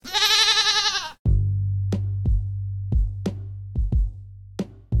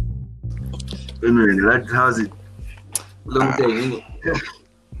Anyway, lads, how's it? Long time, innit?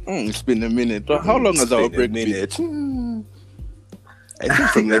 It's been a minute. How long has our break been? I think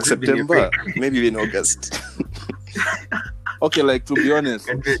from like Has it been a September, break? maybe in August. Okay, like to be honest,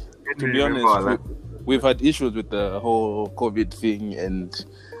 Can you remember all that? we've had issues with the whole COVID thing, and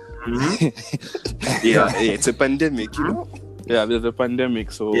Mhm. Yeah, it's a pandemic, you know. yeah, there's a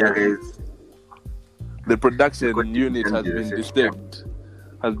pandemic, so Yeah, guys. the production Got unit has different been directions. disturbed.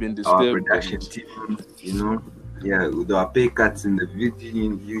 Our production team, you know, yeah, with our pay cuts in the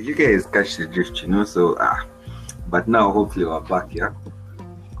video, you guys catch the drift, you know. So, but now hopefully we're back, yeah.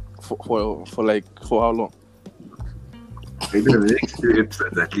 For how long? Maybe the next 2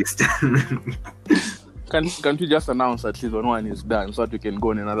 episodes at least. Can't you just announce that season 1 is done so that we can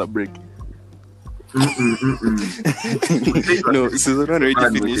go on another break? No, season 1 already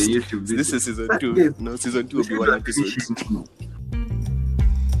Man, with the finished. YouTube video. This is season That 2. is- No, season 2 will be 1 episode.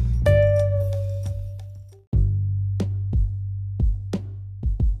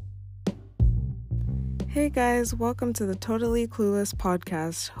 Hey guys, welcome to the Totally Clueless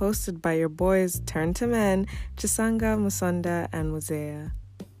podcast, hosted by your boys Turn to Men, Chisanga, Musonda, and Muzea.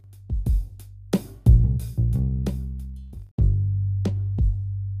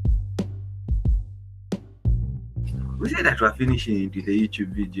 We said that we're finishing into the YouTube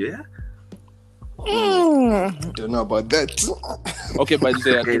video, yeah? I don't know about that. Okay, but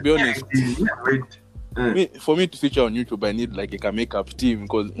to be honest, Wait. for me to feature on YouTube, I need like a makeup team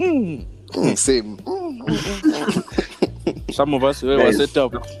because Same. some of us were set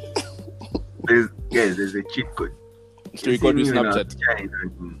up There's a cheat code. to record with Snapchat.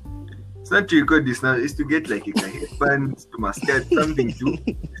 It's not to record this now, it's to get like a headbands to mascot something to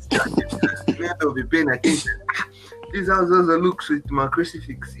they'll be paying attention. This house doesn't look with my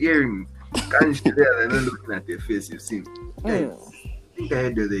crucifix earrings. Can't you there? They're not looking at their face, you've seen. Guys, think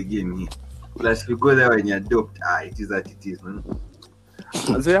ahead of the game here. Plus, if you go there when you're doped, it is that it is, man.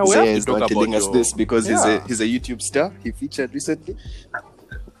 Zaya, we Zaya have is to not talk telling about us this because Yeah. he's a YouTube star. He featured recently.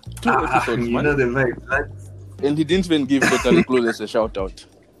 2 episodes, You man. know the vibe, lads. And he didn't even give Totally Clueless a shout out.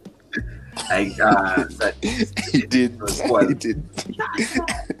 He did. Spoiled. He did.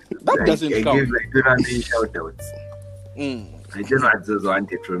 That doesn't I count. gave like good random shout outs. I just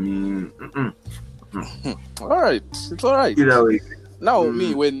wanted from me. All right, it's all right. You know, Now,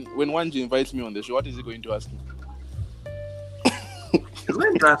 me, when Wanji invites me on the show, what is he going to ask me? it's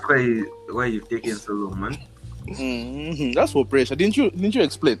going to ask why you've taken so long, man. That's for pressure. Didn't you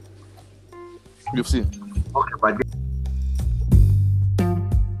explain? You've seen. Okay, but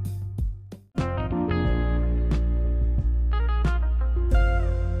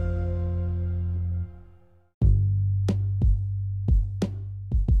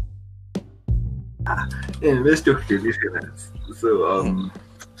let's talk to listeners. So,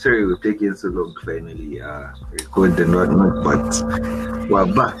 sorry we're taking so long to finally record and whatnot, but we're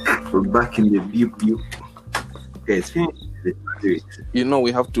back. We're back in the deep. Guys, finish the series. You know,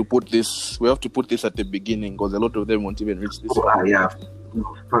 we have to put this at the beginning because a lot of them won't even reach this. Yeah.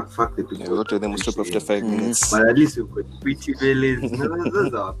 No, fuck the A people. lot of them will stop after 5 minutes. But at least we've got pretty bellies. No,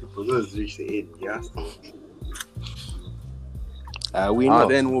 those are our people. Those reach the end, yeah. We know.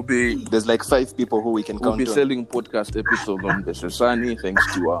 Then we'll be There's like 5 people who we can count on. selling podcast episodes on the Sesani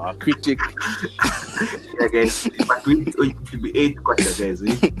thanks to our critic. Yeah, guys. But it will be 8 quarters, guys. We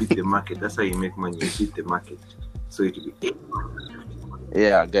need to beat the market. That's how you make money. You beat the market. So it will be 8.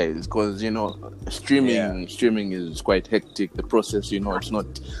 Yeah, guys, because you know, streaming is quite hectic. The process, you know, it's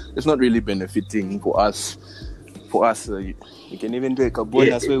not really benefiting for us. You can even do a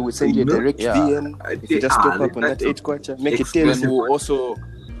bonus where we send you a direct VM. If you just top up on that 8 quarter, make it 10. Then we'll also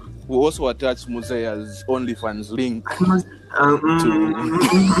attach Muzea's OnlyFans link.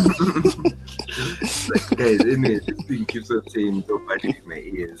 Like, guys, anyway, this thing keeps on saying don't bad in my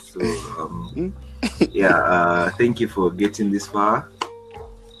ears. So, thank you for getting this far.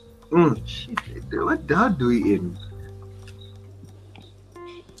 Shit, how do we end?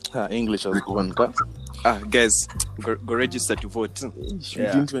 English has gone. Guys, go register to vote. We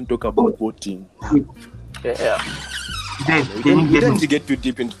didn't even talk about voting. Yeah. Guys, We don't get too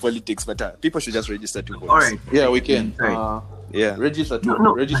deep into politics, but people should just register to vote. Alright. Yeah, we can. Right. Yeah. Register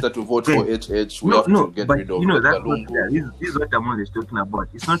to vote Okay. for HH. We have to get but rid of you know the that's not fair. Lungu. This is what I'm always talking about.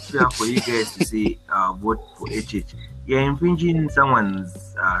 It's not fair for you guys to say vote for HH. You're infringing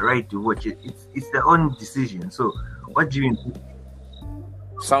someone's right to vote. It's their own decision. So what do you mean?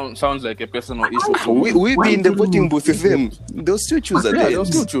 Sounds like a personal issue for We be in the voting booth with them. They'll still choose at Yeah, the they'll end.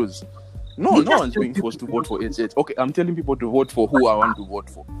 still choose. No one's being forced to vote for HH. Okay, I'm telling people to vote for who I want to vote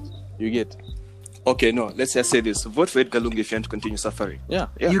for. You get? Okay, no. Let's just say this: vote for Edgar Lungu if you want to continue suffering. Yeah.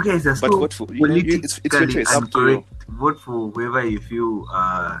 You guys are But so vote for politically it's your choice. Up to you. incorrect. Vote for whoever you feel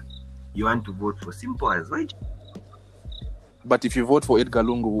you want to vote for. Simple as right. But if you vote for Edgar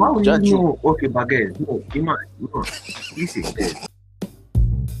Lungu, How we'll will judge you you. know? Okay, but guys, no. Listen, guys.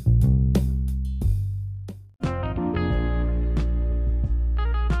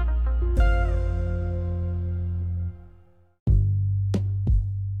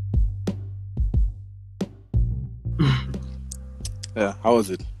 Yeah, how was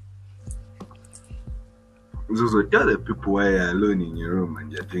it? So tell the people why you're alone in your room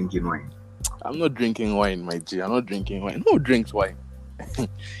and you're drinking wine. I'm not drinking wine, my G. I'm not drinking wine. Who drinks wine? Okay,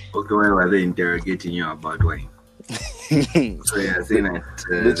 why were they interrogating you about wine? So you're saying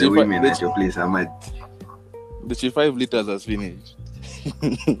that the women at your place are mad. The 5 liters has finished.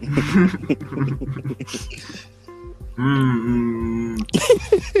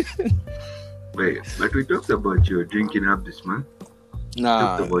 Wait, but we talked about your drinking habits, man.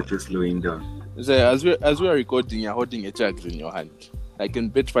 Nah. Talked about you slowing down. So as we are recording, you're holding a check in your hand. I can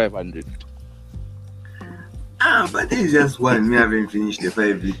bet 500. But this is just one. Me haven't finished the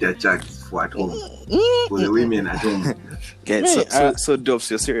 5-liter chugs for at home. For the women at home. Okay, so Dobbs,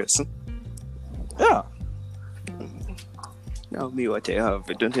 you're serious? Huh? Yeah. Now me, what I have,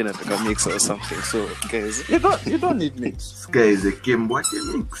 I don't think like a mix or something. So guys, You don't need mix. This guy is a Kimbo. What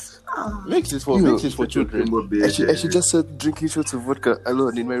a mix. Mix is for children. I should just start drinking shots of vodka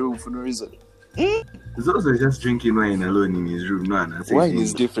alone in my room for no reason. He's also just drinking wine alone in his room. No, Wine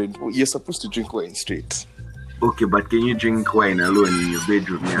is different. You're supposed to drink wine straight. Okay, but can you drink wine alone in your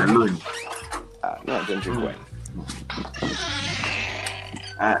bedroom? You're alone. No, I don't drink wine.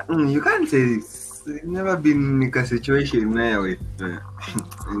 You can't say this. You've never been in a situation where with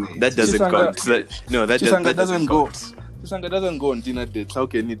That doesn't count. That doesn't go. count. Chisanga doesn't go on dinner dates. How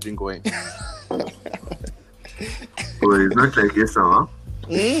can he drink wine? Oh, it's not like this, huh?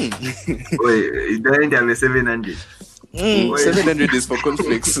 Wait, it doesn't have a 700. 700 is for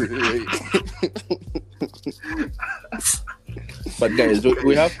conflicts. But guys,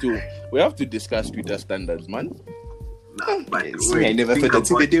 we have to discuss Twitter standards, man. Nah, but I never thought I'd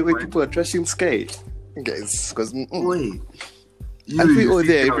see the day where people are trashing Sky. Guys, because wait. and we all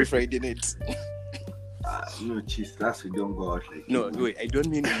there every Friday night. No, cheese. That's we don't go out like. No, wait. I don't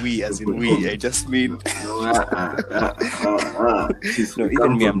mean we as in we. I just mean. Cheese, No,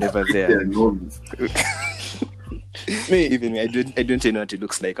 even me, I'm never there. Me, Even me, I don't know what it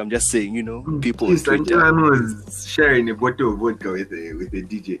looks like. I'm just saying, people on Cheese, Twitter. Angela was sharing a bottle of vodka with a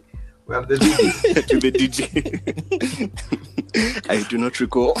DJ. We have the DJ. To the DJ. I do not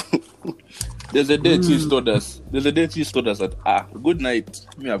recall. there's a day Cheese told us. That good night.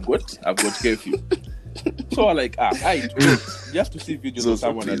 Me, I've got curfew. So I'm like, you have to see videos of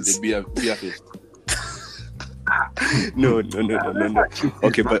someone at the beer fest. No.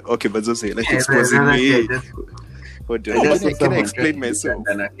 Okay, but just say like exposing me. Hold on. Can I explain myself?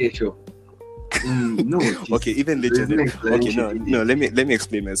 No. Okay, even later. There's an Okay, explanation. no. Let me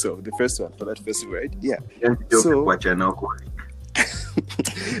explain myself. The first one for that festival, right? Yeah. So,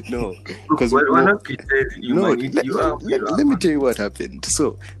 No, because let me tell you what happened.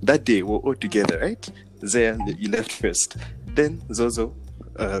 So that day we're all together, right? Zaya, you left first. Then Zozo,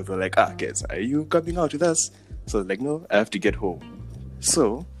 were like, guys, are you coming out with us? So I was like, no, I have to get home.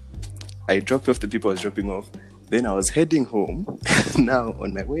 So I dropped off the people I was dropping off. Then I was heading home. Now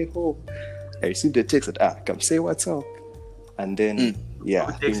on my way home, I received a text that come say what's up, and then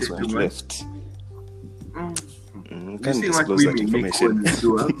things went left. You Can't see what disclose that women make information. fun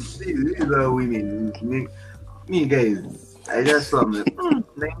do, huh? These are women. Me guys, I just saw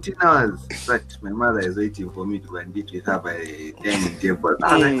 19 hours. But my mother is waiting for me to go and eat with her by the dining table.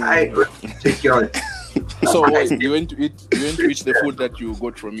 I go check you out. So wait, you went to eat the food that you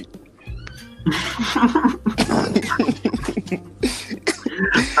got from me.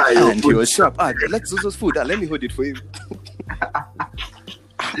 And he was sharp. Let's do those food. Let me hold it for you.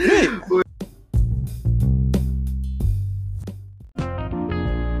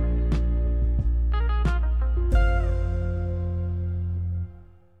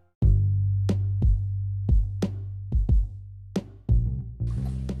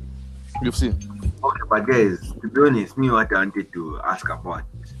 You've seen. Okay, but guys, to be honest, me what I wanted to ask about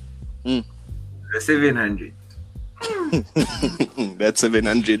the 700. That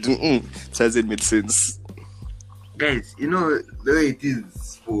 700 doesn't make sense. Guys, you know the way it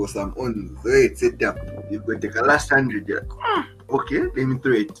is for some owners, the way it's set up, you've got take a last 100, you're like, okay, let me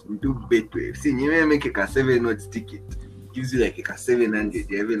throw it into Betway. See, you may make a 7 notes ticket, gives you like a 700,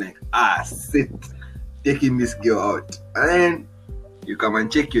 you're even like, set, taking this girl out. And then You come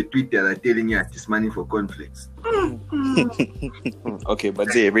and check your Twitter. They're telling you this money for conflicts. Okay,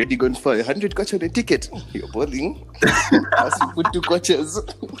 but they already gone for 100 kwacha on the ticket. You're balling. As you put 2 kwachas.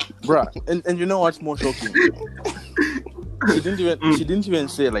 Bruh. And you know what's more shocking? She didn't even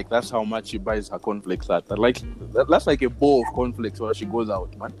say like that's how much she buys her cornflakes at. Like that's like a bowl of cornflakes while she goes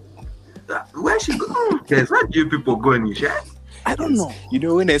out, man. Where she go? Guys, where do you people go in Isha? I don't know. You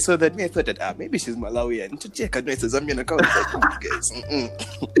know, when I saw that, I thought that maybe she's Malawian. To check, I know it's a Zambian account. Guys.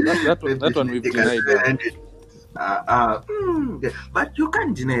 That one we've denied. But you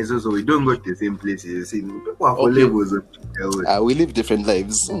can't deny Zozo. We don't go to the same places. People are for levels of we live different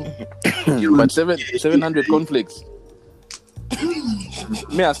lives. But 700 conflicts.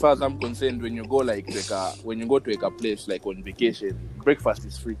 Me, as far as I'm concerned, when you go when you go to a place like on vacation, breakfast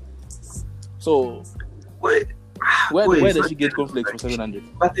is free. So where does she get conflicts for 700?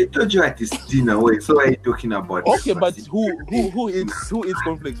 But they told you at this dinner. Wait, so what are you talking about? Okay, but who eats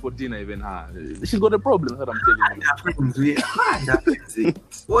conflicts for dinner? Even her, she's got a problem. That I'm telling you.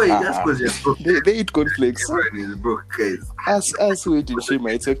 Wait, that's because you're broke. They eat conflicts. Everyone is broke, guys. Us who eat in Shima,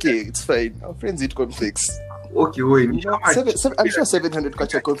 it's okay. It's fine. Our friends eat conflicts. Okay, wait. I'm sure 700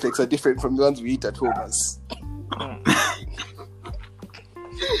 kwacha conflicts are different from the ones we eat at home.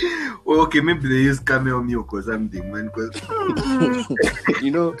 Well, okay, maybe they use camel milk or something, man. Cause you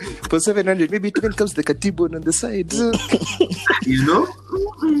know, for 700, maybe it even comes like a T-bone on the side. You know,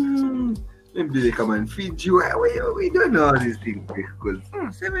 maybe they come and feed you. We don't know all these things because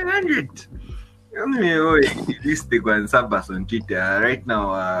 700. This they go and sub us on Twitter right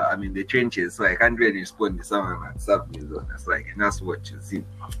now. I'm in the trenches, so I can't really respond to someone and sub me. So that's like that's what you see.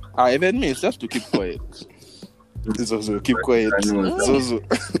 Even me, it's just to keep quiet. Zozo, keep quiet.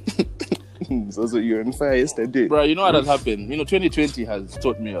 Zozo, you're on fire yesterday. Bro, you know what has happened? 2020 has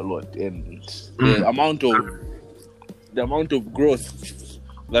taught me a lot, and the amount of growth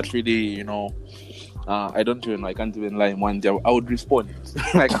that really, I can't even lie. One day I would respond.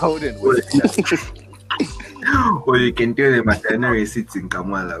 Like I wouldn't wait. Or you can tell them at the sits in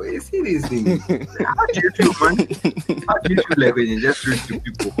Kamala. You see these things. How do you feel, man? How do you feel like when you just read to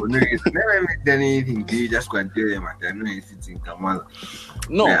people for no reason? Never make anything. You just go and tell them at the sits in Kamala.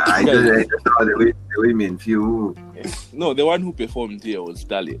 No, yeah, I don't know the women feel. No, the one who performed here was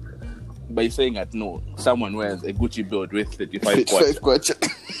Dali. By saying that someone wears a Gucci belt with 35 kwacha.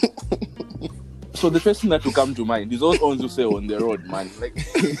 So the first thing that will come to mind is those ones who say on the road, man. Like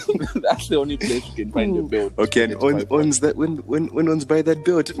that's the only place you can find the belt. Okay, and ons that when ons buy that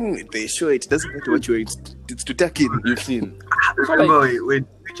belt, they show it. Doesn't matter what you wear, it's to tuck in. You've seen. Remember when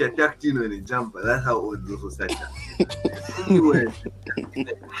you tucked in on a jumper? That's how ons also said that. Anyway,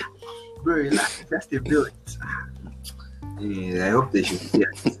 bro, relax. That's the belt. Yeah, I hope they should see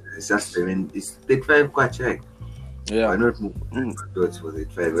it. It's just it's 35 kwacha. Yeah. Why not belts for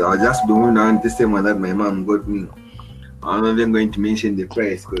 35? I was just doing on the same one that my mom got me. I'm not even going to mention the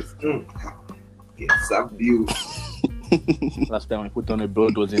price because it's up to you. Last time I put on a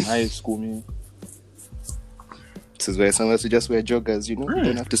belt was in high school, man. This is why some of us just wear joggers, you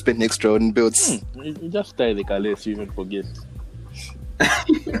don't have to spend extra on belts. You just tie the calais, you even forget.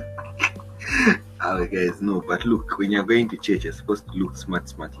 Oh, guys, no, but look, when you're going to church, you're supposed to look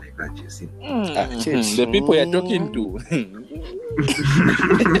smart like that, you see. Church. The people you're talking to.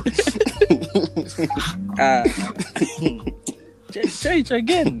 Church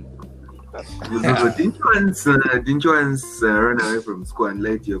again. Didn't you once run away from school and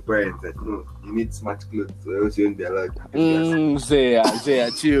lie to your parents that no, you need smart clothes or else you won't be allowed to Zaya,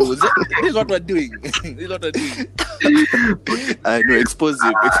 chill. This is what we're doing. I know, expose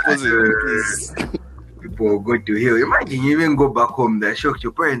him, please. People go to hell. Imagine you even go back home, they're shocked.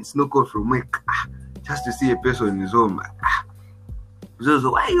 Your parents snuck out from work just to see a person in his home.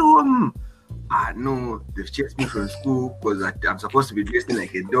 So why are you home? No, they've chased me from school because I'm supposed to be dressing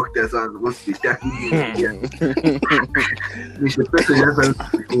like a doctor, so I'm supposed to be tackling you. It's the person just wants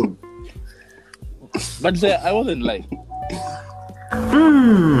to be home. But I wasn't lying.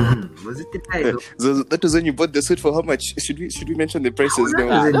 Was it the time? So that was when you bought the suit for how much? Should we mention the prices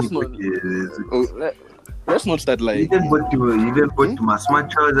now? Let's not start lying. You even bought to my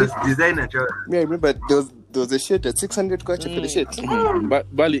smart trousers, designer trousers. Yeah, I remember there was a shirt at 600 kwacha for the shirt.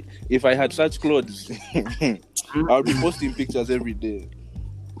 But Bali, if I had such clothes, I'll be posting pictures every day.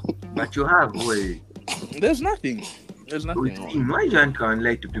 But you have, boy. There's nothing. Why you can't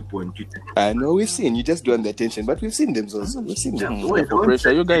lie to people on Twitter? I know we've seen. You just don't the attention, but we've seen them also. We've seen them.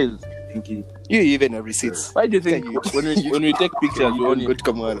 Pressure, you guys. Thinking. You even have receipts. Why do you think when we take pictures, you only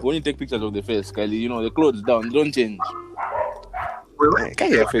take pictures of the face, Kylie? The clothes down, don't change.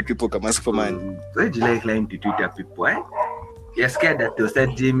 Can't you afraid people come ask for money? Why do you like lying to Twitter people? you're scared that they'll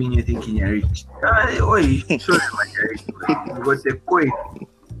start jamming you thinking you're rich. Oi, show them what you're rich. You got a coin.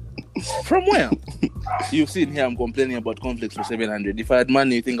 From where? You've seen here I'm complaining about conflicts for 700. If I had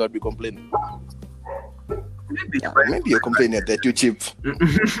money, you think I'd be complaining? Maybe you're complaining that you're cheap.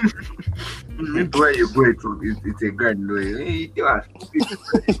 Where you go, it's a grand way.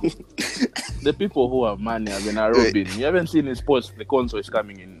 The people who have money have been robbing. You haven't seen his post. The console is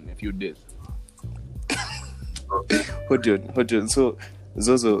coming in a few days. Hold on. So,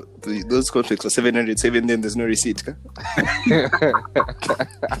 Zozo, those conflicts are 707, then there's no receipt. Huh?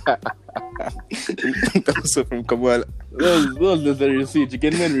 That was from Kamala. Those there's a receipt. You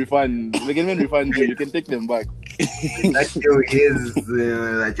can even refund. They can even refund you. You can take them back. That girl is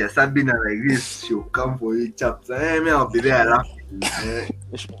like a Sabina like this. She'll come for you, chaps. I'll be there laughing.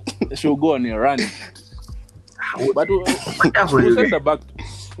 She'll go on a run. But we'll send her back.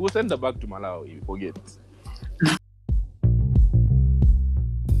 We'll send her back to Malawi. You forget.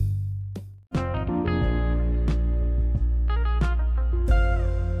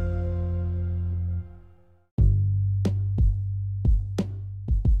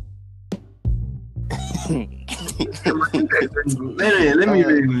 Anyway, let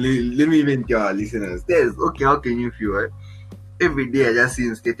me even tell our listeners. There's okay, how can you feel? Right? Every day I just see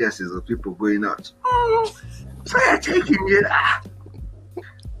statuses of people going out. So you're taking it.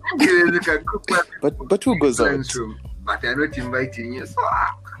 But who goes out? But they're not inviting you. So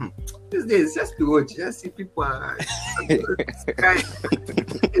these days just to watch, just see people are they're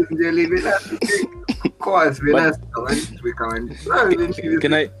living up to take course with us.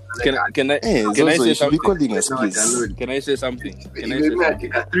 Can I say something? Calling us, please. Can I say something? Can I say say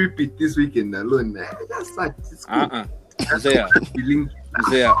something? A 3-pit this weekend alone. That's not. Zaya.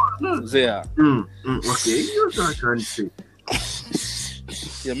 Okay, you're not trying to say.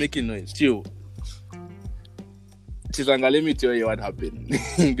 You're making noise. Chill. Chisanga, let me tell you what happened.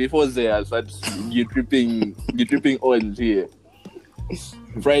 Before Zaya starts you tripping oil here.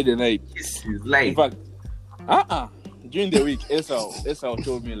 Friday night. In fact, during the week, Esau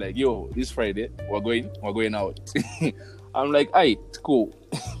told me like, yo, this Friday we're going out. I'm like, aight, cool.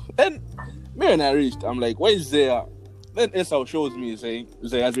 Then me when I reached, I'm like, where is Zaya? Then Esau shows me saying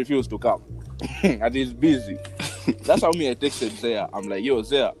Zaya has refused to come. And he's busy. That's how I texted Zaya. I'm like, yo,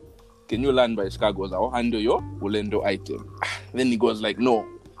 Zaya, can you land by Chicago? I'll handle your Ulendo item. Then he goes like, no,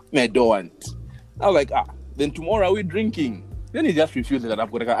 me I don't want. I was like, then tomorrow are we drinking? Then he just refuses that I've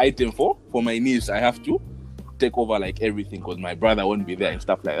got like an item for my niece. I have to take over like everything because my brother won't be there and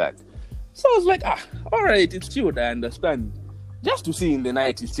stuff like that. So I was like, all right, it's chilled, I understand. Just to see in the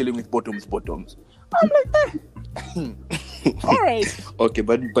night he's chilling with bottoms. I'm like, all right. Okay,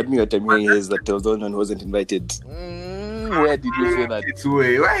 but me what I'm hearing is that there was one who wasn't invited. Where did you say that? It's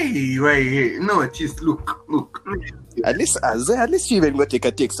way. Why? No, just look. At least you even got take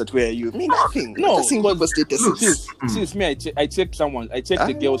a text at where you mean nothing. No, just seeing what status. Since me, I checked someone. I checked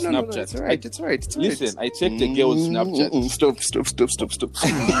the girl's Snapchat. No, it's all right. Listen, I checked the girl's Snapchat. Stop.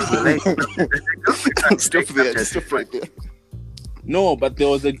 Stop there. Stop right there. No, but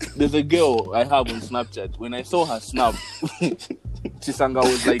there's a girl I have on Snapchat. When I saw her snap, Chisanga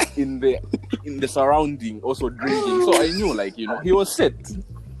was like in the surrounding, also drinking. So I knew, like, he was set.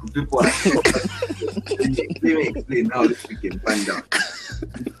 People are let me explain how this we can find out.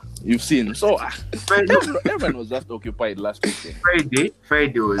 You've seen. So everyone was just occupied last weekend.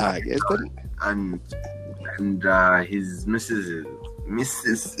 Friday was and his Mrs.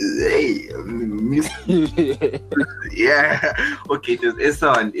 Yeah. Okay, it was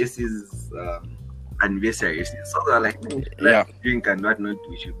Esau and Essie's anniversary. So they were like, drink and whatnot,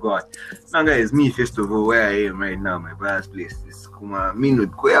 we should go out. Now guys, me first of all, where I am right now, my brother's place is Kuma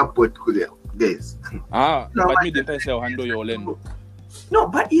Minute go airport guys. But me didn't I say I'll handle your Orlando. No,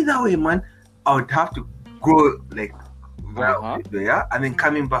 but either way, man, I would have to go like there and then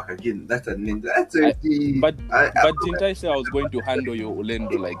coming back again. But didn't I say I was going to handle your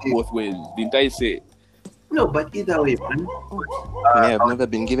Orlando like both ways? Didn't I say? No, but either way, man. I've never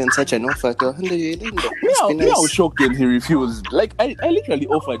been given such an offer to handle your Orlando. I was shocked when he refused. Like I literally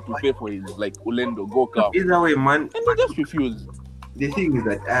offered to pay for his like Orlando go car. Either way, man, and he just refused. The thing is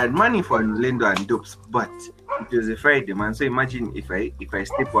that I had money for Orlando and dopes, but it was a Friday, man. So imagine if I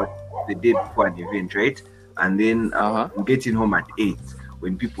step out the day before an event, right? And then I'm getting home at 8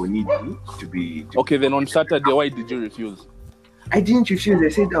 when people need me to be. Okay, then on Saturday, why did you refuse? I didn't refuse. I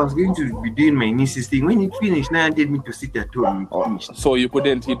said I was going to be doing my niece's thing. When it finished, now I wanted me to sit at home. So you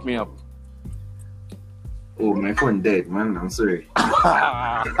couldn't hit me up? Oh, my phone died, man. I'm sorry.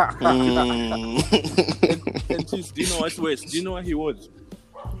 And do you know what's worse? Do you know where he was?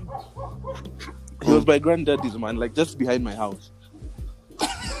 He was my granddaddy's, man, like just behind my house.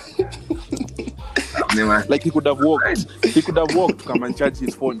 Like he could have walked. He could have walked to come and charge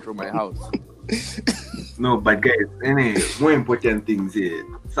his phone from my house. No, but guys, more important things here.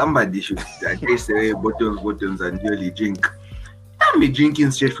 Somebody should address the buttons and really drink. Can't be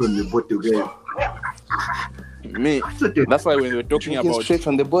drinking straight from the bottle, guys. Me, that's why when they were talking about straight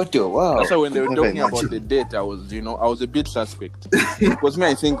from the bottle. Wow. That's why when they were talking about the date, I was a bit suspect. Because me,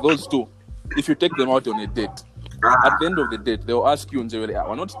 I think those two, if you take them out on a date, at the end of the date, they'll ask you and they will like,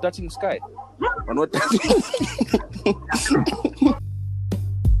 we're not touching sky. We're not touching.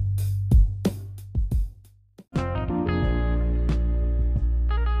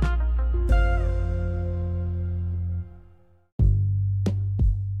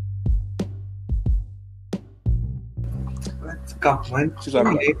 Let's cup, man.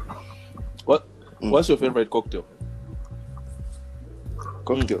 What? What's your favorite cocktail?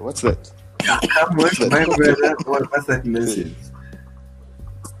 Cocktail, what's that? Come on, my brother. What's that nonsense?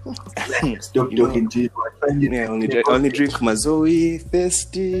 Stop talking to you. Yeah, only drink Mazoe,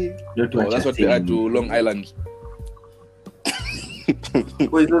 Thirsty. That's what they add to Long Island.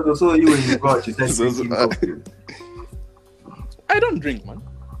 Wait, so you when you go out, you start drinking cocktails. I don't drink, man.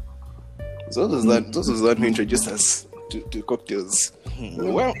 Those that who introduced us to cocktails.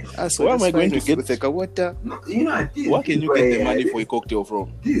 Where am I going to get with a water? No, you know, where can you get the money for a cocktail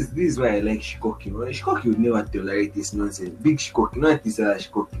from? This is why I like Shikoki. Shikoki would never tolerate this nonsense. Big Shikoki, not this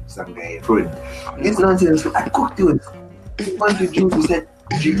Shikoki, some guy, friend. It's nonsense. At cocktails, you want to drink, you said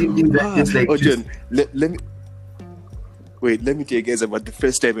drinking that just like. Oh, John, let me tell you guys about the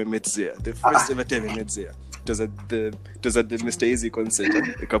first time I met Zia. The first ever time I met Zia. It was at the Mr. Easy concert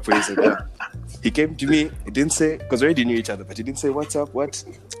a couple years ago. He came to me, he didn't say, because we already knew each other, but he didn't say, what's up, what?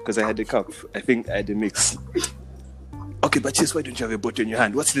 Because I had a cup. I think I had a mix. Okay, but just why don't you have a bottle in your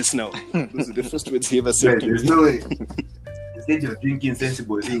hand? What's this now? Those are the first words he ever said to There's me. no way. Instead of drinking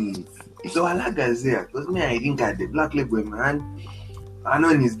sensible things. So I like us there. Because me, I drink at the black label in my hand. I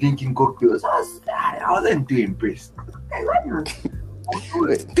know he's drinking cocktails. I wasn't too impressed.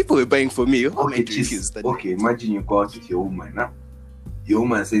 People were buying for me. Okay, imagine you go out with your woman, huh? Your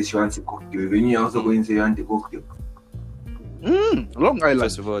woman says she wants a cocktail. Then you also go and say you want a cocktail. Long Island.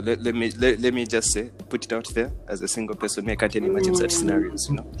 First of all, let me just say, put it out there, as a single person, I can't imagine such scenarios,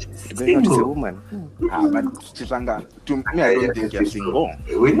 you know. Going out with a woman. But Chisanga, to me, I don't think you're single.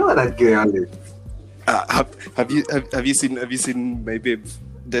 We know that girl. Have you seen my babe?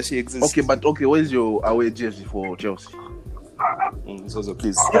 Does she exist? Okay, where's your away jersey for Chelsea? Zozo,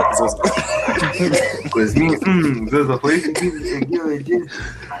 please. Because me, Zozo, for you to give a jersey.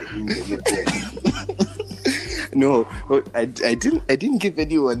 No, I didn't give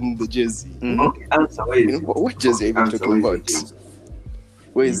anyone the jersey. Okay, answer. Where is it? What jersey are you talking about?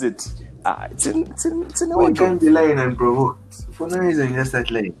 Where is it? It's in the You wardrobe. can't be lying and provoked. For no reason, you just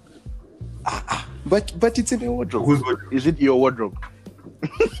start lying. But it's in the wardrobe. Whose wardrobe? Is it your wardrobe?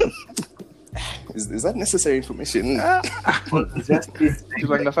 Is that necessary information? It's just this.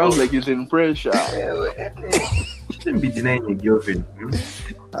 Chisanga sounds like he's in pressure. Shouldn't be denying your girlfriend.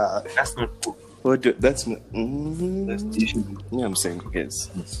 That's not cool. That's not. That's the issue. Yeah, I'm saying, yes.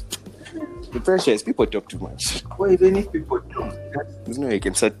 The pressure is people talk too much. Well, even if people don't, There's no way you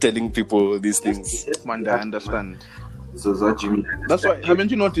can start telling people these things. Man, I understand. So what you mean? That's why,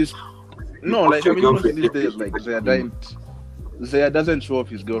 haven't you noticed? No, like, haven't you noticed these days, like, Zaya doesn't show off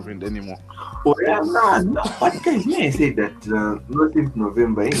his girlfriend anymore. Oh, yeah, no. But guys, may I say that not since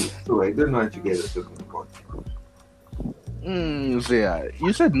November, so I don't know what you guys are talking about. Zaya,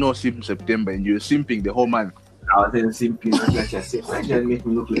 you said no simp September and you were simping the whole month. I was simping, like I said, why did make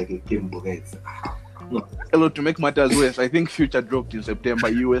me look like a Kimbo, guys? No. Hello, to make matters worse, I think Future dropped in September.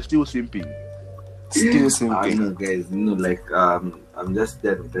 You were still simping. Still simping. No, guys, like, I'm just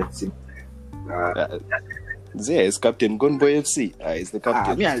done with that simping. Zaya is captain Gone Boy FC. He's the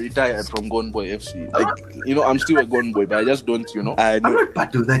captain. Me, I retired from Gone Boy FC. Like, I'm still a Gone Boy, but I just don't, I'm not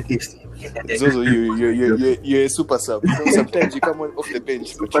part of that FC. Zozo, you're a super sub. Sometimes you come off the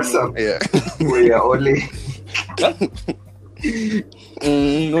bench. Super sub. Yeah. We are only.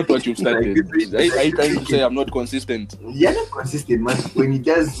 Not what you've started. Are you trying to say I'm not consistent? You're not consistent, man. When he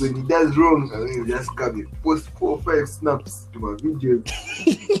does wrong, you just come and post 4 or 5 snaps to my videos.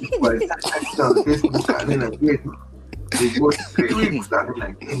 But it's on Facebook and then again. They post 3 weeks and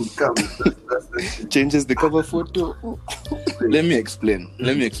like then he comes. That's Changes the cover photo. Let me explain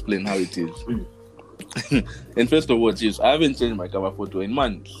how it is. And first of all, I haven't changed my cover photo in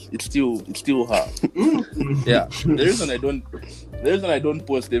months. It's still her. Yeah. The reason I don't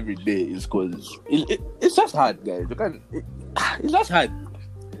post every day is because it's just hard, guys. It's just hard.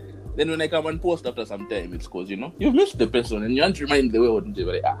 Then when I come and post after some time, it's because, you've missed the person and you want to remind the way what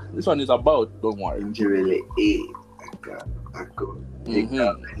like, this one is about, don't worry.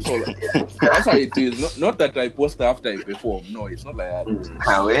 So that's how it is. Not that I post after I perform. No, it's not like that.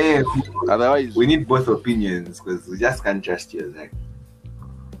 However, Otherwise, we need both opinions because we just can't trust you. Like,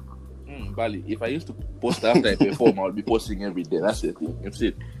 Bali, if I used to post after I perform, I'll be posting every day. That's the thing. That's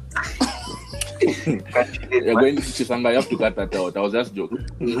it. You're going to Chisanga, you have to cut that out. I was just joking.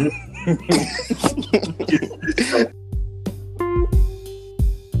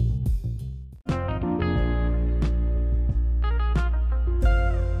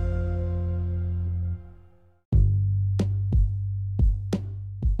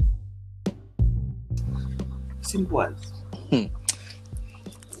 simple as.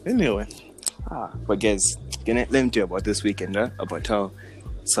 Anyway, but guys, let me tell you about this weekend, about how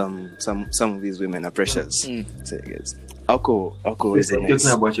some of these women are precious. So guys, Alco is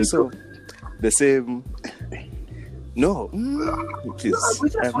nice. So the same. No, please.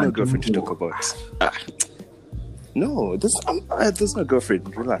 I have no girlfriend to talk about. No, there's no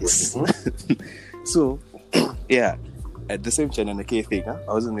girlfriend. Relax. So, yeah, at the same China K thing, I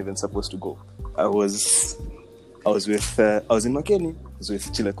wasn't even supposed to go. I was in Makeni. I was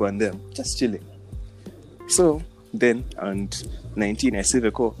with Chileko and them, just chilling. So then, on 19, I see the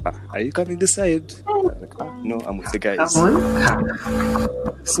call. Are you coming this side? I'm like, no, I'm with the guys. So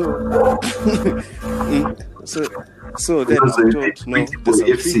then I'm told, no, there's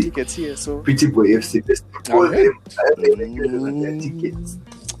some free tickets here. So Pretty Boy FC. Tickets.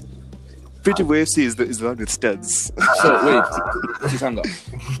 Pretty Boy FC is the one with studs. So wait, Chisanga.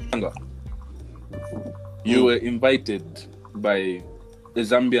 You were invited by a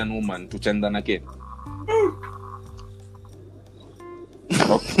Zambian woman to Chandanake.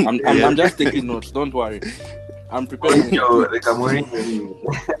 I'm just taking notes. Don't worry. I'm preparing. Like I'm wearing.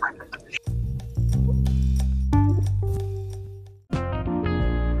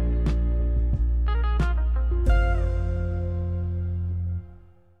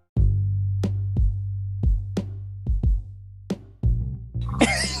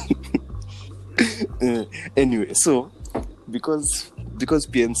 Anyway, so because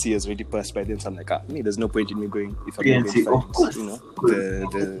PNC has already passed by then, so I'm like, there's no point in me going if I'm PNC, not going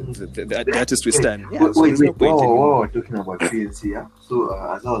to find, the artist we stand. Yeah, Wait, so there's no point in me. we're talking about PNC, yeah? So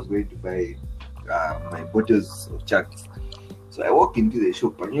as I was going to buy my bottles of chucks, so I walk into the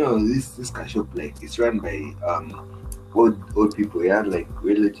shop and this car shop, like, it's run by old people, yeah, like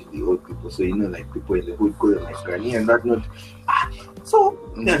relatively old people. So like people in the hood call them like granny and that not. So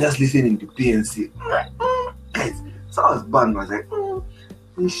they're just listening to PNC. Guys, so I was banned. I was like,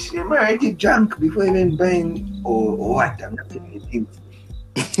 am I already drunk before even buying or what? I'm not saying anything.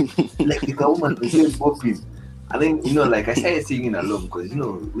 Like if a woman was just popping, and then like I started singing along because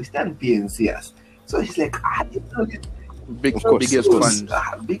we stand PNCers. So she's like, biggest fans.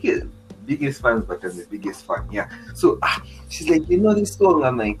 Biggest fans, but I'm the biggest fan. Yeah. So she's like, this song?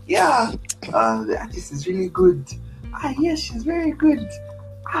 I'm like, yeah. The artist is really good. Yes, she's very good.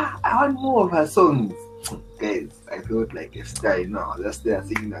 I want more of her songs. Guys, I felt like a star. I was just there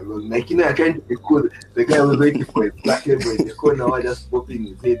singing along. Like, I trying to be cool. The guy was waiting for a black in the corner, I was just popping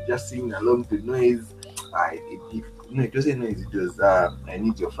his head, just singing along to noise. It wasn't noise, it was I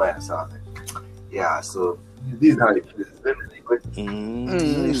Need Your Fire. So I was like, yeah, so this is how it feels.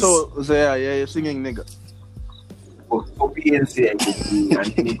 So you're singing nigga. For PNC, I could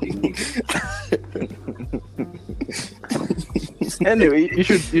do anything nigga. Anyway, you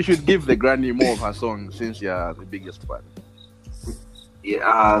should give the granny more of her song since you're the biggest fan.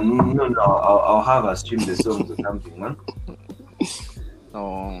 Yeah, no, I'll have her stream the songs or something, man.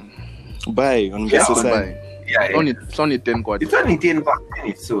 Oh, Bye on bye. Yeah, It's only 10 quarters. It's only 10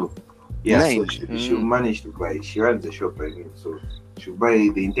 minutes, so yeah, Nine. so she'll manage to buy. She runs the shop, so she'll buy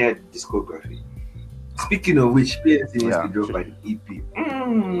the entire discography. Speaking of which, PNC needs to drop an EP.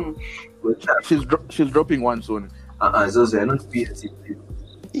 She's dropping one soon. So they're not PNC, please.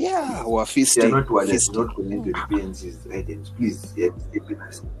 Yeah, we're They're feasting. not connected to PNC's items, please. Yeah,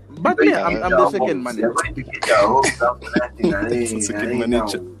 us. But yeah, I'm the second manager. manager. They're going to get their hopes up for nothing. Second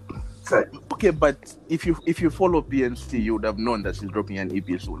manager. Okay, but if you follow PNC, you would have known that she's dropping an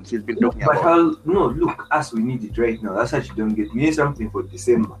EP soon. She's been talking But about. look, us, we need it right now. That's why you don't get. We need something for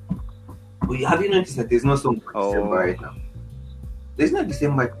December. Have you noticed that there's no song for December right now? There's no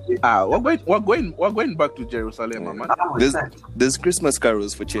December. We're going back to Jerusalem, man. There's Christmas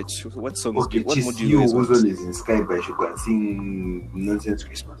carols for church. What songs? Okay, what just do you guys who's want? always in Sky by Sugar and sing nonsense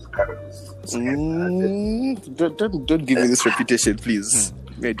Christmas carols. Don't give me this reputation, please.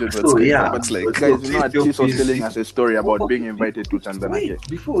 I don't know So, what's going yeah. on. What's like, But Guys, you know, Please, Chiso was please. telling us a story about being invited to Tanzania. Wait,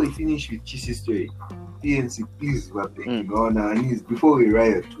 before we finish with Chi's story, PNC, please, we're begging Mm. on our knees. Before we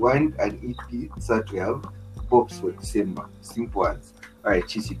riot, one and EP, so we have pops for December. Simple ones. Alright,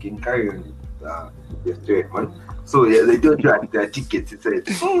 Chis, you can carry on your story, man. So, yeah, they don't have their tickets. It's like,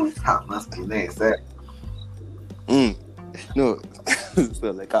 that must be nice. No.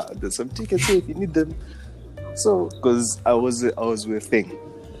 So like, there's some tickets here if you need them. So, because I was with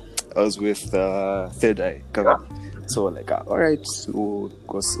Third Eye. So like, all right, we'll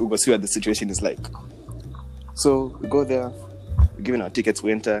go see what the situation is like. So we go there, we're giving our tickets,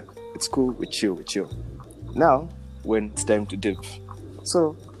 we enter, it's cool, we chill. Now, when it's time to dip,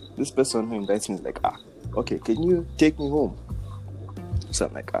 so this person who invites me is like, okay, can you take me home? So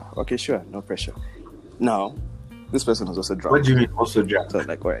I'm like, okay, sure, no pressure. Now, this person was also drunk. What do you mean also drunk? So I'm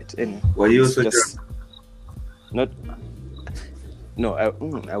like, all right, anyway. Were you also Just drunk? not. No, I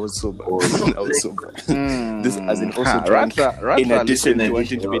was sober. Oh. I was sober. This as in also drunk. Rats In are addition to listening.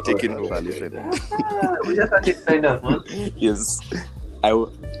 wanting to be taken Rats are home. listening. We just had to find out, man. Yes,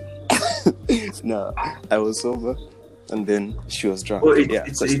 no, I was sober, and then she was drunk. Oh, Yeah,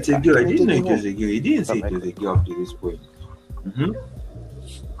 it's so she's a like, girl. I "Can you didn't know take it me was a girl. You didn't say it was a girl up to this point. home?"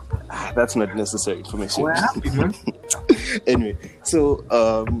 That's not necessary information. What happened, man? Anyway, so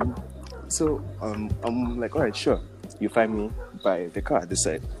I'm like, all right, sure. You find me by the car this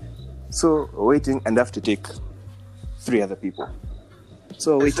side. So waiting, and I have to take 3 other people.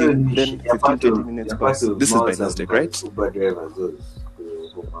 So waiting, then 15-20 minutes pass. This is by Nasdaq, right? Uber drivers, those.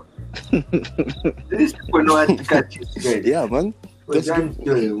 These people know how to catch you. Right? Yeah, man. But don't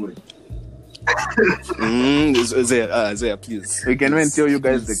tell you, Zaya, please. We can even tell you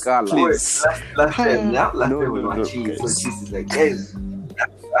guys the color. Please. Last time, No, we were no, cheese. So guys. cheese is like, guys,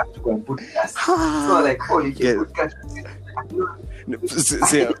 you have to go and put gas. So like, oh, you can Yeah. put gas. No,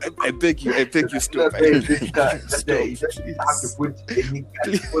 Zaya, I beg you, stop. You have to put any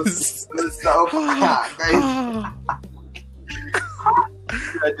gas.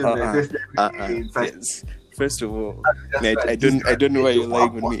 Yes. First of all, mate, I don't know why you're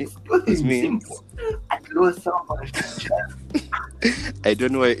lying on me. It's me. I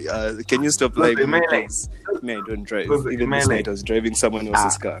don't know why. Can you stop lying on me, please? Me, I don't drive. Even this night, I was driving someone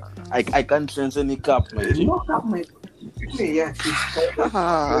else's car. I can't sense any cap, my G.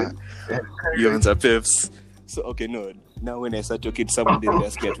 You answer pips. So okay, no. Now when I start talking to someone, they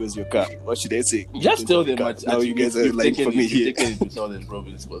ask me, "Where's your car?" What should I say? Just tell them car. that Now you guys are lying for me here. taken it to Southern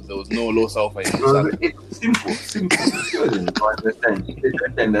Province, but there was no low sulfur in the It's simple. You don't understand. They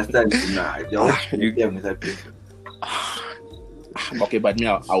don't understand. Nah, you get me that person. Okay, but me,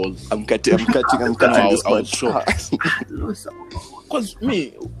 I was I'm cutting I this was part. shocked. Because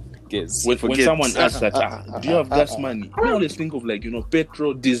me, Yes, when forget. someone asks that, do you have gas money? I always think of like,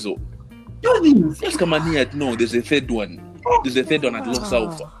 petrol, diesel. Just come on here. No, there's a third one. There's a third one at low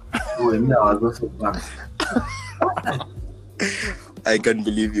sulfur. I can't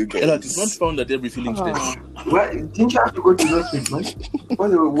believe you guys. Ella, it's not found at every filling station. What? Didn't you have to go to Northwood, man?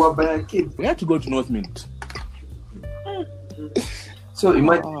 When we were by a kid. We had to go to North Mint. So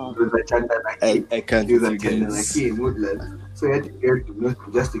imagine it was a Chandana kid. I can't It was with a you Chandana guys. kid in Woodlands. So you had to go to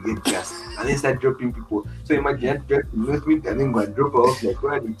Northwood just to get gas. And then start dropping people. So imagine you had to drive to Northwood and then go and drop her off like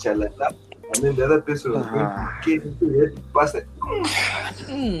where the Chalala. And then the other person was going to Kid. So you had to pass it.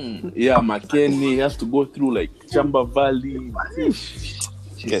 Yeah, McKinney has to go through like Chamba Valley.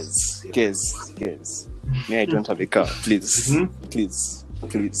 Guys. Me, I don't have a car. Please. Mhm.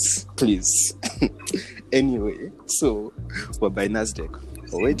 Please. Anyway, so we're by Nasdaq.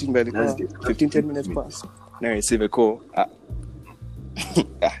 We're waiting by the car. Nasdaq. 15-10 minutes pass. Now I receive a call. I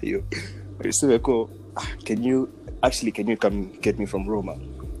receive a call. Can you come get me from Roma?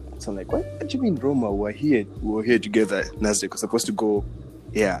 So I'm like, what do you mean Roma? We were here together. Nasdaq was supposed to go.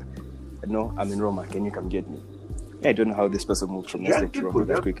 Yeah. No, I'm in Roma. Can you come get me? I don't know how this person moved from Nasdaq to Roma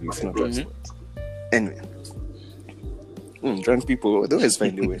that quickly. It's not transport. Anyway. Drunk people, they always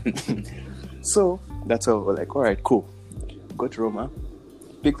find a way. So that's how we're like, all right, cool. Go to Roma,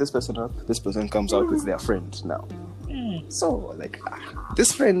 pick this person up. This person comes out with their friend now. So like,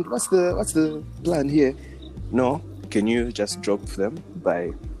 this friend, what's the plan here? No, can you just drop them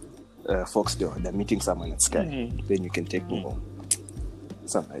by Foxdale? They're meeting someone at Sky. Then you can take me home.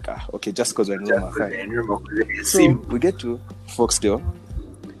 So I'm like, okay, just because we're in Roma, fine. So we get to Foxdale.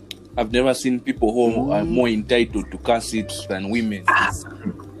 I've never seen people who are more entitled to car seats than women.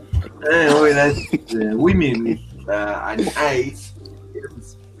 Women and I,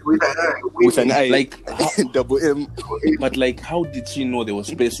 with an I, Like, double M. but like, how did she know there was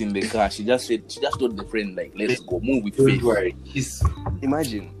space in the car? She just told the friend, like, let's go, move with Don't faith. worry.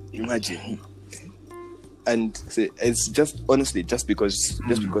 Imagine. And it's just honestly just because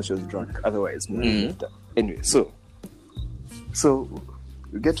she was drunk. Otherwise, anyway. So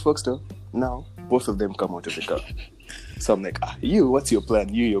we get to Foxtel. Now both of them come out of the car. So I'm like, what's your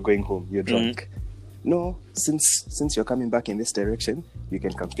plan? You're going home. You're drunk. No, since you're coming back in this direction, you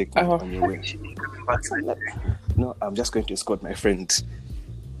can come pick me on your way. No, I'm just going to escort my friend.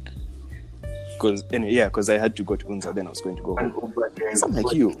 Because I had to go to Unza, then I was going to go home. So I'm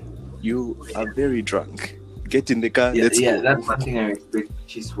like, you are very drunk. Get in the car. Let's go. That's one thing I respect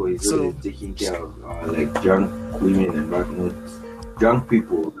Cheese for is always taking care of like drunk women and not drunk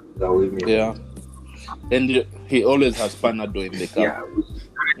people that women. Yeah. And he always has Panadol in the car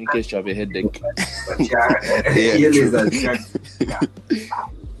in case you have a headache. But he always has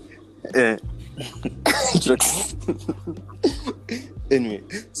drunk. Anyway,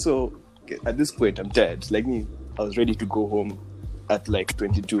 so at this point, I'm tired. Like me, I was ready to go home at like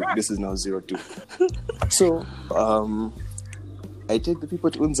 22. This is now 02. So, I take the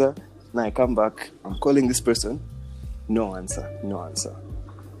people to Unza. Now I come back. I'm calling this person. No answer.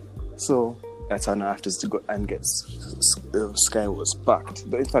 So that's how I have to go and get Sky was packed.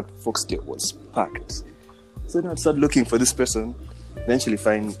 But in fact, Foxtel was packed. So now I start looking for this person. Eventually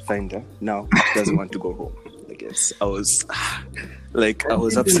find her. Now she doesn't want to go home. I guess I was upset.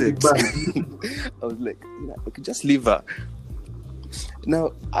 I was like, I could just leave her.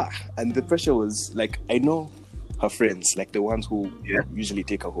 Now, and the pressure was like, I know her friends, like the ones who usually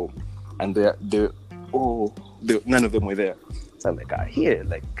take her home, and none of them were there. So I'm like, here,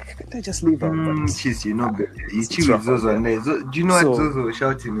 like, can't I just leave her? Cheese, you chill with Zozo. And do you know what Zozo was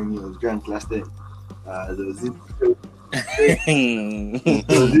shouting when he was drunk last time? There was this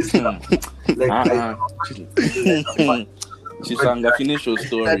Chisanga, finish your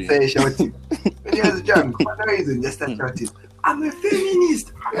story. That's shouting. When he was drunk, for no reason, just started shouting, I'm a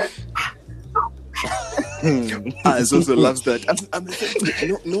feminist. Zozo loves that. I'm a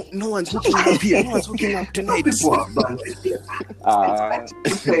feminist. No one's hooking up here. No one's hooking up tonight.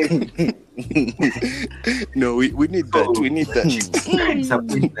 No, we need that. We need that. It's a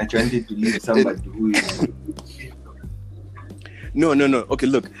point that you wanted to leave somebody who is. No. Okay,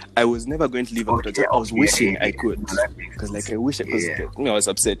 look, I was never going to leave her, but I was wishing I could. Because, like, I wish I could. I was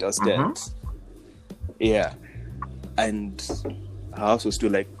upset. I was dead. Yeah. And her house was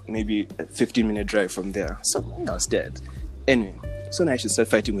still, like, maybe a 15-minute drive from there. So, I was dead. Anyway, so now I should start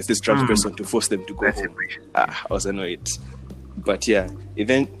fighting with this drunk person to force them to go home. I was annoyed. But, yeah,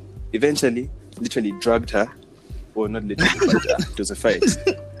 eventually, literally dragged her. Well, not literally, but it was a fight.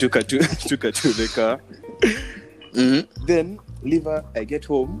 Took her to the car. Then leave her. I get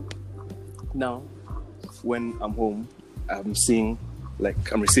home. Now, when I'm home, I'm receiving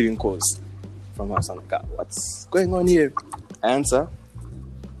calls from her. So I'm like, what's going on here? I answer.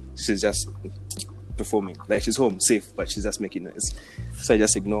 She's just performing. Like, she's home, safe, but she's just making noise. So I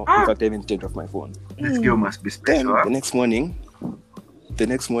just ignore. In fact, I even turned off my phone. This girl must be special. Then, the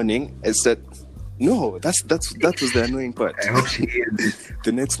next morning, I said, no, that was the annoying part. I hope she hears this.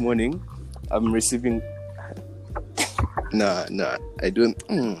 The next morning, I'm receiving. Nah, I don't.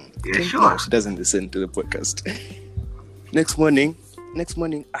 Sure. She doesn't listen to the podcast. Next morning.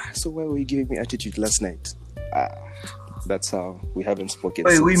 So why were you giving me attitude last night? That's how we haven't spoken.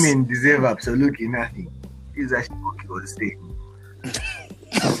 Well, since. Women deserve absolutely nothing. Is actually what I was saying.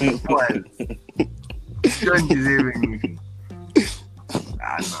 Don't deserve anything. No,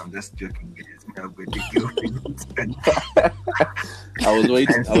 I'm just joking, guys. I was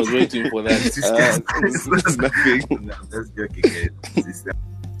waiting for that. It's nothing. No, I'm just joking, guys.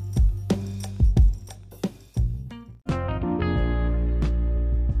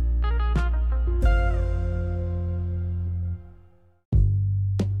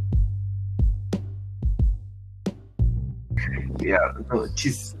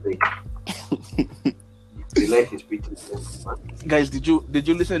 Cheese. The life is pretty simple. Guys, did you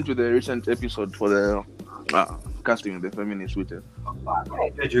listen to the recent episode for the casting the feminist Twitter? I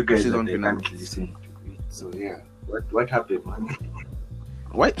told you guys Season that I finale. can't listen to it. So yeah, what happened, man?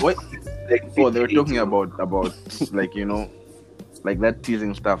 What? Like, Oh, they were talking about like, like that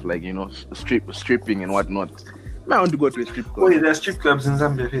teasing stuff, like, stripping and whatnot. I want to go to a strip club. there are strip clubs in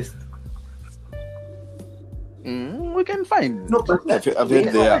Zambia first. We can find. No, but I've heard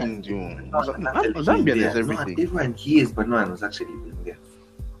there. Zambia, there's everything. Everyone hears, but no one was actually being there.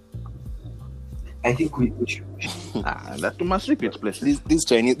 I think we should. That to my secret place. These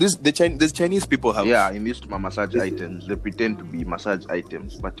Chinese people have. Yeah, in these massage items, they pretend to be massage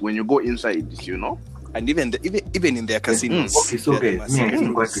items, but when you go inside, And even in their casinos. Okay, so guys, I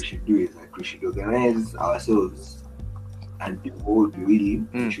think what we should do is like we should organize ourselves, and people who would be willing.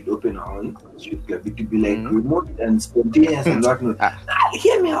 We should open our own strip club. It would be like remote and spontaneous and whatnot.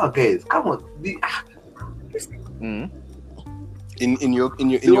 Hear me out, guys. Come on. In your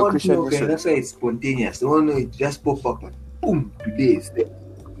Christian okay, that's why it's spontaneous. The one it just pop up and boom, today is there.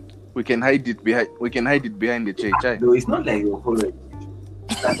 we can hide it behind the church. No, it's not like you're following.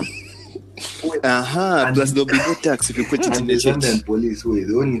 Plus there'll be no tax if you put it in the church. And police way,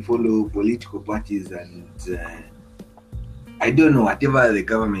 they only follow political parties and I don't know whatever the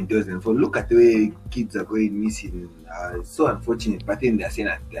government does. And for look at the way kids are going missing, it's so unfortunate. But then they're saying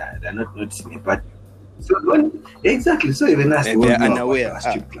that they're not noticing it. But so exactly, so even as they're unaware.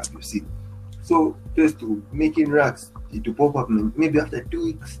 Strip club, you see. So just to making racks, it will pop up maybe after 2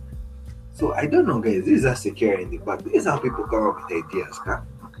 weeks. So I don't know, guys. This is just secure in the back. This is how people come up with ideas.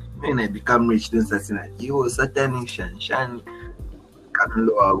 When I become rich, then start saying that you satanic shan can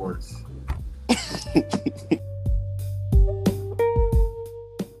lower ones.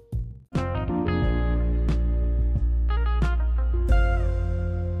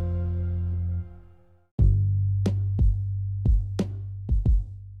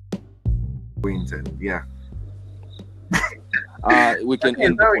 Yeah. We can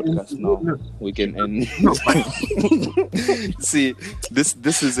end the podcast now. We can end. See,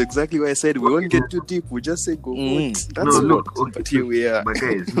 this is exactly why I said we won't get too deep. We just say go vote. That's okay, but here we are. But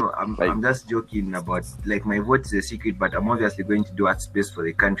guys, I'm just joking about like my vote is a secret, but I'm obviously going to do what's best for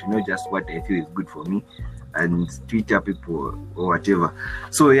the country, not just what I feel is good for me and Twitter people or whatever.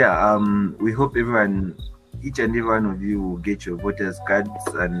 So yeah, we hope each and every one of you will get your voters cards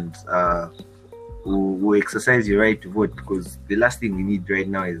and who exercise your right to vote, because the last thing we need right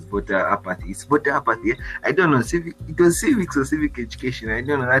now is voter apathy. It's voter apathy. I don't know, it was civics or civic education. I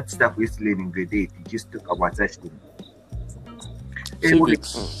don't know, that stuff we used to learn in grade 8. It just talk about such things.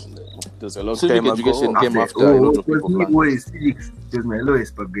 Civics. There's a lot of Civic time education ago. came after a lot of people. Civics. It was my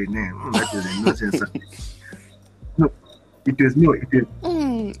lowest per grade 9. That was a nonsense. It was.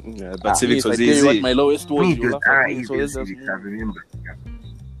 Yeah, but civics was I tell you what easy. my lowest was. It You was laugh at me, RE so let's just civics, I remember.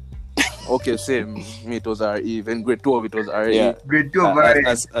 Okay, same. Me, it was RE. Even grade 12, it was RE. Yeah. Grade 2 of RE.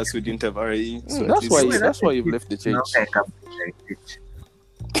 As we didn't have RE. So That's why you've left the church. Now I come to like church.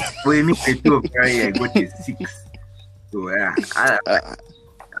 When you meet grade 2 of RE, I got a 6. So yeah,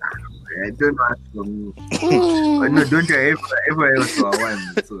 I don't know for me. But no, don't try everywhere else for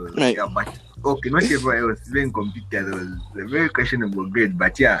 1. So Right. yeah, but okay, not everywhere else. Even computer, there was a very questionable grade,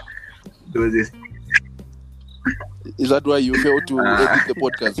 but yeah, there was a. Is that why you failed to edit the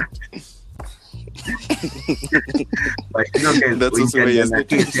podcast? But you know, guys, That's also why he has the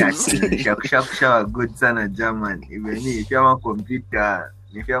the shower good son of German. Even if you have a computer,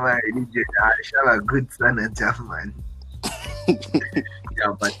 if you have a religion, shower good son of German.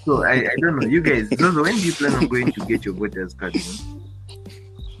 Yeah, but so I don't know. You guys, Zozo, when do you plan on going to get your voters card?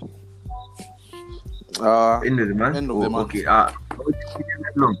 End of the month? End of the month. Okay. That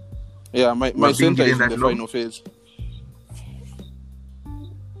long? Yeah, my But being center is given in the that long? final phase.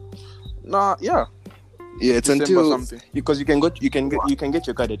 Nah, yeah. Yeah, it's December until something. because you can get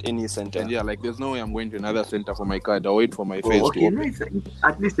your card at any center. And yeah, like there's no way I'm going to another center for my card. I'll wait for my phase to Okay, open. nice.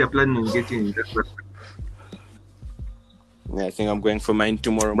 At least you're planning on getting that. Yeah, I think I'm going for mine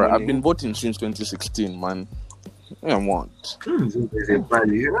tomorrow Bro, morning. I've been voting since 2016, man. I want. There's a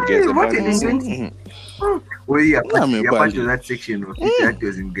value. There's a What value. is it? Well, yeah, Yeah, I'm a you're part value. of that section of it that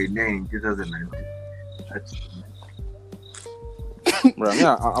was in grade 9 in 2009. That's Bro,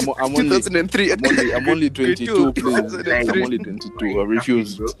 yeah, I'm only 2003. I'm only 22, please. 2003. I'm only 22. I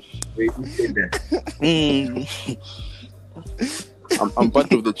refuse. Wait, who said that? I'm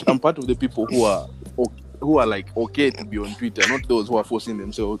part of the people who are like okay to be on Twitter, not those who are forcing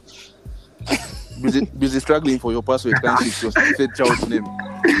themselves. Busy struggling for your password, can't just say child's name.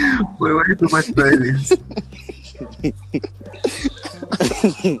 Wait, why so much violence?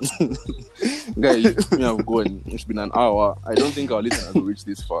 Guys, me have gone. It's been an hour. I don't think our listeners will reach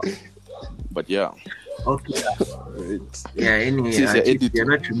this far. But yeah. Okay. Yeah, anyway, Since you're if editing. you're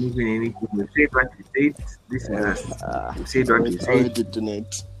not removing anything, we said what we said. This is us. We said what we I said. did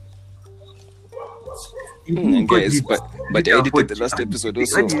tonight. You got Guys, it. but I edited the last episode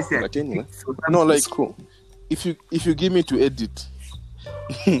also. What do you say? But anyway, No, like it's cool. if you give me to edit,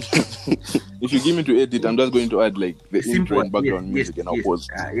 if you give me to edit, I'm just going to add like the intro and background music and I'll pause.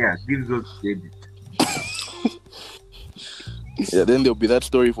 Yeah, give those to edit. Yeah, then there'll be that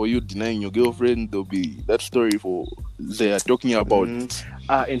story for you denying your girlfriend. There'll be that story for they are talking about.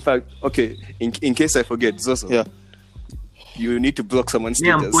 In fact, okay, in case I forget, Zoso. Yeah. You need to block someone's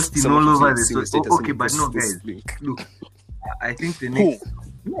Yeah, status. I'm posting Someone all over should the see your social. status Okay, and but post no, this guys. link. Look, I think the next.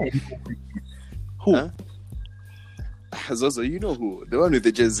 Yeah, Who? Huh? Zoso, you know who? The one with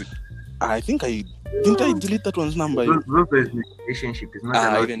the jersey. I think I delete that one's number. those relationship is not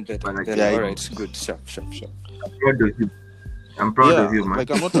allowed. Even better. But like, Then, yeah, all right, good. Sharp. I'm proud of you. I'm proud of you, man.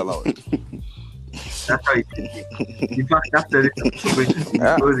 Like I'm not allowed. That's how it is. In fact, after this, I'm going to see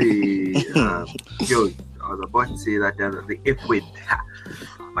all the girls. I was about to say that the F word.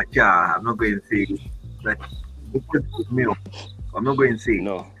 But yeah, I'm not going to say that. I'm not going to say.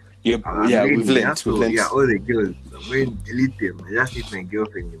 No. We've learned. We've learned. Yeah, all the girls. I'm going to delete them. I just need my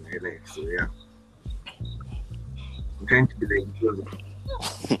girlfriend in my life. So yeah. I'm trying to be like girl.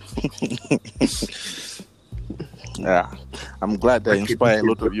 Yeah, I'm glad I inspire a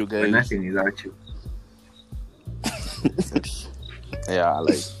lot of you But guys. nothing without you. Yeah,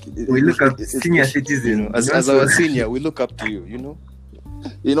 like We look at senior citizens. As our senior, we look up to you. you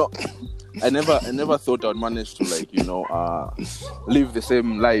know, I never thought I'd manage to live the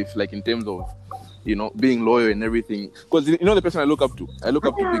same life, like in terms of being loyal and everything. Because the person I look up to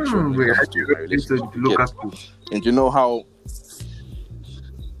Big Sean. We had to look up to. And you know how.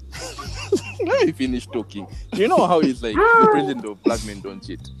 Let me finish talking. You know how he's like the president of Black Men Don't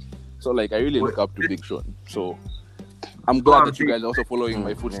Cheat. So like I really look up to Big Sean. So I'm glad that you guys are also following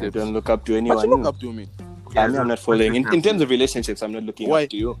my footsteps. Don't look up to But anyone. you look up to me. I'm not following. In terms of relationships, I'm not looking Why? up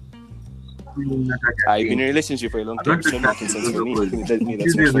to you. I've been in a relationship for a long I don't time. So think nothing sense for me. that's Me,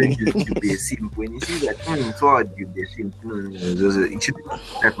 that's not funny. you be a simp. When you see that forward, you be a simp. No, it should be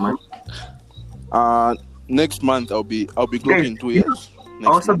that man. Next month I'll be clocking 2 years.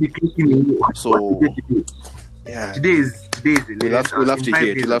 I'll also be clicking. So- Yeah. Today is We'll have to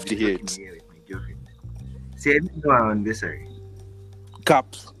hear it. We'll have to hear it. With my girlfriend. See, I didn't know our anniversary.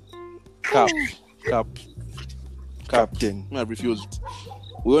 Caps. Captain. I refused.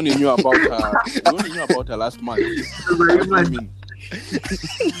 We only knew about her last month. I mean,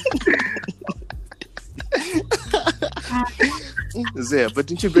 There, but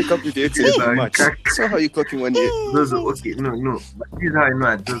didn't you break up with your ex in March? So how are you clocking 1 year? Those are okay. No. But this is how I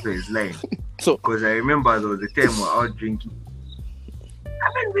know that those is lying. So- because I remember there was a time we were out drinking.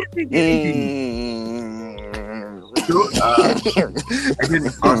 So, I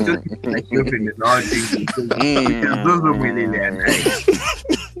was talking to my girlfriend and all drinking. So, those were really and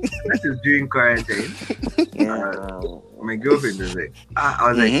that is during quarantine. My girlfriend was like, I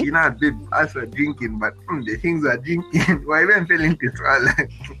was like, babe, as for drinking, but the things are drinking. Why even feeling this well?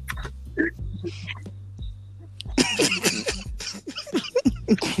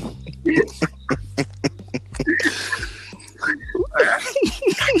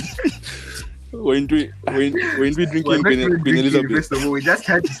 when we drinking We're not Queen even drinking, Elizabeth. first of all, we just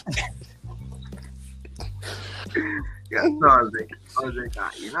had. Yeah, so I was like,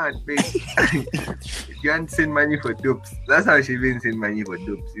 babe, if you want to send money for dopes, that's how she even send money for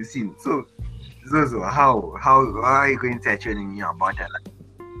dopes. You see, so how are you going to start telling me about her?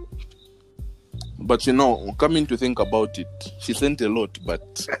 But coming to think about it, she sent a lot,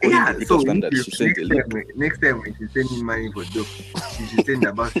 but Yeah, according to so Peter standards, she sent a little. next time when she send me money for dope, she should send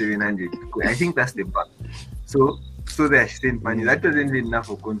about 700. I think that's the back. So that she sent money. That wasn't enough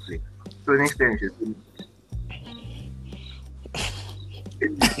for conflict. So next time she send.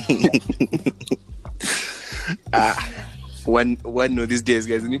 One of these days,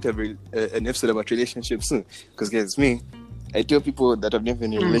 guys, we need to have an episode about relationships soon. Because, guys, I tell people that I've never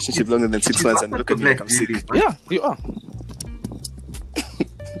been in a relationship longer than 6 months and look at me like I'm sick. Yeah, you are.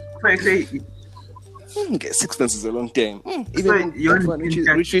 So I say, Guys, 6 months is a long time. So Even you only when pin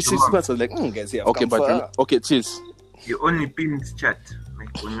chat reached to 6 mom. months, I was like, guys, yeah, Okay, but okay, cheers. You only pinned chat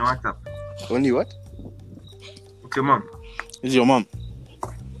like on your WhatsApp. only what? With your mom. Is your mom?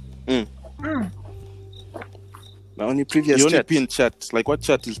 My only previous You only chat pin chat. Like what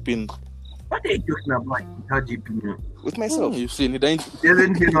chat is pinned? What are you talking about? How do you pin you? with myself. You've seen it. Ain't, He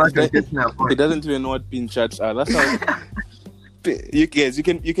doesn't even know what you're talking he about. doesn't even know what pin chats are. That's how. You guys, you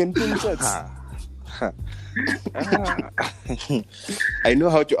can pin chats. I know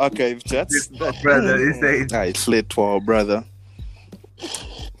how to archive chats. Brother, it's like, It's late for our brother.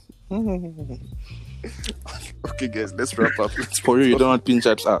 Okay, guys, let's wrap up. For you don't know what pin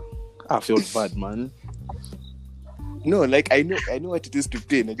chats are. I feel bad, man. No, like I know what it is to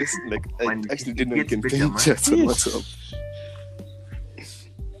pin. I just I actually didn't know you can pin chats on WhatsApp.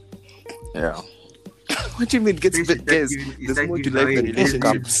 Yeah. What do you mean gets It's better? like Guys, giving- it's there's like more to giving life than away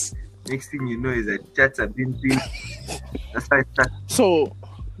relationships. Next thing you know is that chats are being seen. That's how it starts. So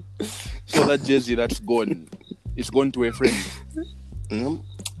that jersey that's gone, it's gone to a friend.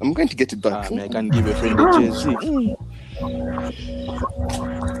 I'm going to get it back. I can give a friend a jersey.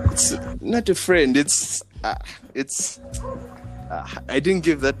 It's not a friend. It's I didn't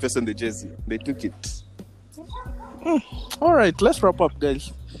give that person the jersey. They took it. All right, let's wrap up,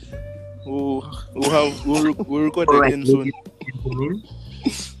 guys. We'll record again soon.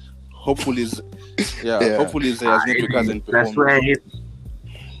 Hopefully, hopefully Zeya's network hasn't That's performed.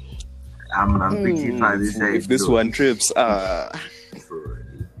 why I'm pretty far this side. If this one trips,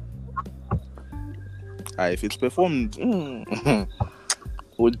 If it's performed, we'll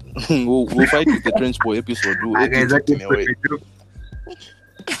fight with the Trench Boy episode. We'll edit guys, that it in a way.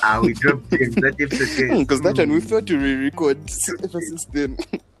 we dropped James. That episode. because that one we thought to re-record ever since then.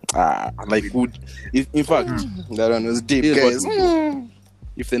 Like would in fact, That one was deep, here's guys. what we'll do.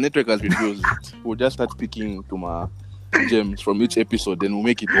 If the network has refused it, we'll just start speaking to my gems from each episode, then we'll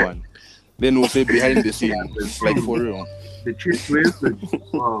make it one. Then we'll say behind the scenes, like for real. The truth will.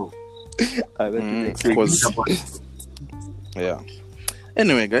 Wow. Because yeah.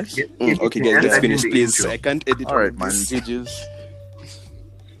 Anyway, guys. Okay, guys, let's finish, please. I can't edit. All right, all man. this. GG's.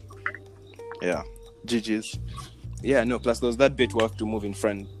 Yeah. GG's. Yeah, no. Plus, there's that bit we have to move in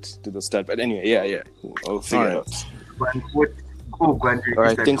front to the start. But anyway, yeah. I'll figure it out. All All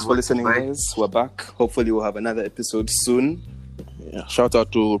right, thanks for listening, guys. We're back. Hopefully, we'll have another episode soon. Yeah. Shout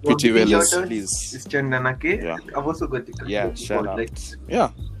out to Pretty Well, Velas. shout out. Please. It's Chandanake. Yeah. I've also got the Yeah, shout out.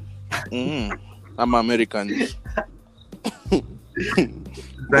 Yeah. I'm American.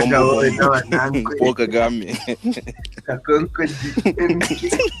 Paul Kagame.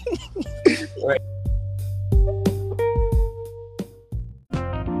 Right.